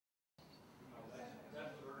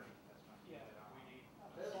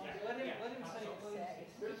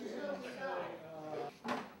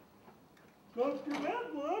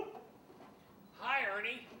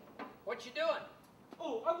What you doing?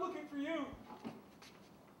 Oh, I'm looking for you.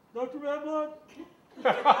 Dr. Madblood?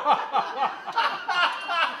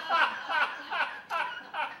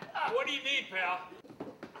 What do you need, pal?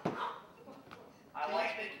 I'd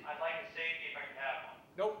like a safety if I can have one.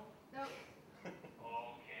 Nope.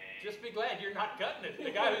 Okay. Just be glad you're not cutting it.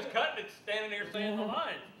 The guy who's cutting it's standing there saying the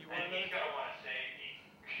lines. You want And to he's know? gonna want a safety.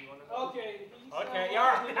 You want to know? Okay. Okay, you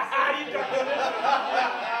are. You okay?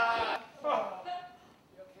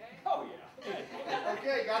 Oh, yeah.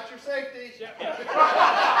 Okay, got your safety. Yeah.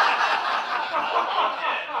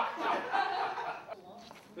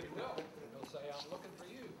 He will. He'll say, I'm looking for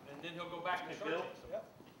you. And then he'll go back to searching. Yep.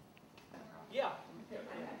 Yeah.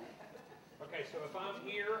 Okay, so if I'm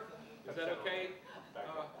here, is that okay,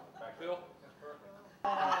 Bill?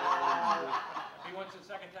 He wants a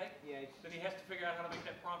second take? Yeah. Then he has to figure out how to make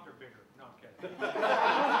that prompter bigger. No, I'm kidding.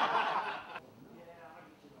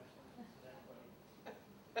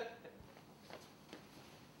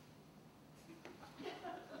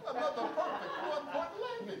 Another perfect one-point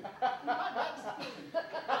landing.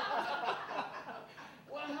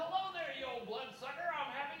 Well, hello there, you old bloodsucker.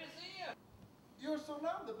 I'm happy to see you. You're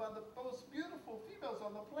surrounded by the most beautiful females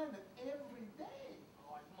on the planet every day.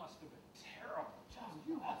 Oh, it must have been terrible. Oh,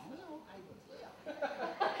 you will, I will.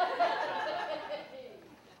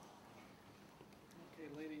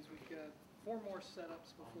 Okay, ladies, we've got 4 more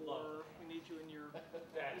setups before we need you in your...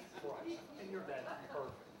 That's right. That's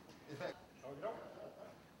perfect.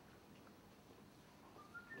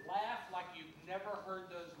 Laugh like you've never heard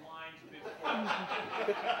those lines before.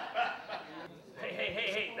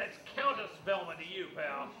 Hey, that's Countess Velma to you,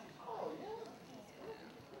 pal.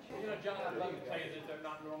 You know, John, I'd love to tell you that they're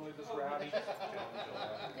not normally this rowdy.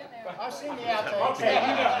 I've seen the outtakes. Okay,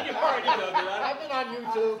 you already know that. I've been on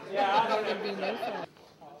YouTube. Yeah, I don't know.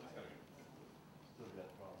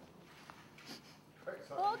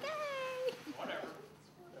 Okay. Whatever.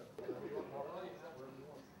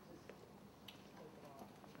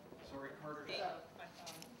 Sorry, Carter.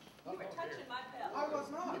 You were touching my belt. I was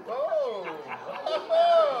not. Oh!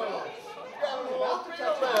 Oh! You got a little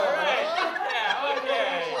feel there. All right. Yeah,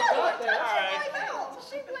 okay. All right.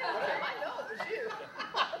 She laughed. I know it was you.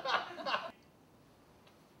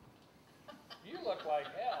 You look like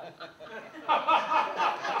hell.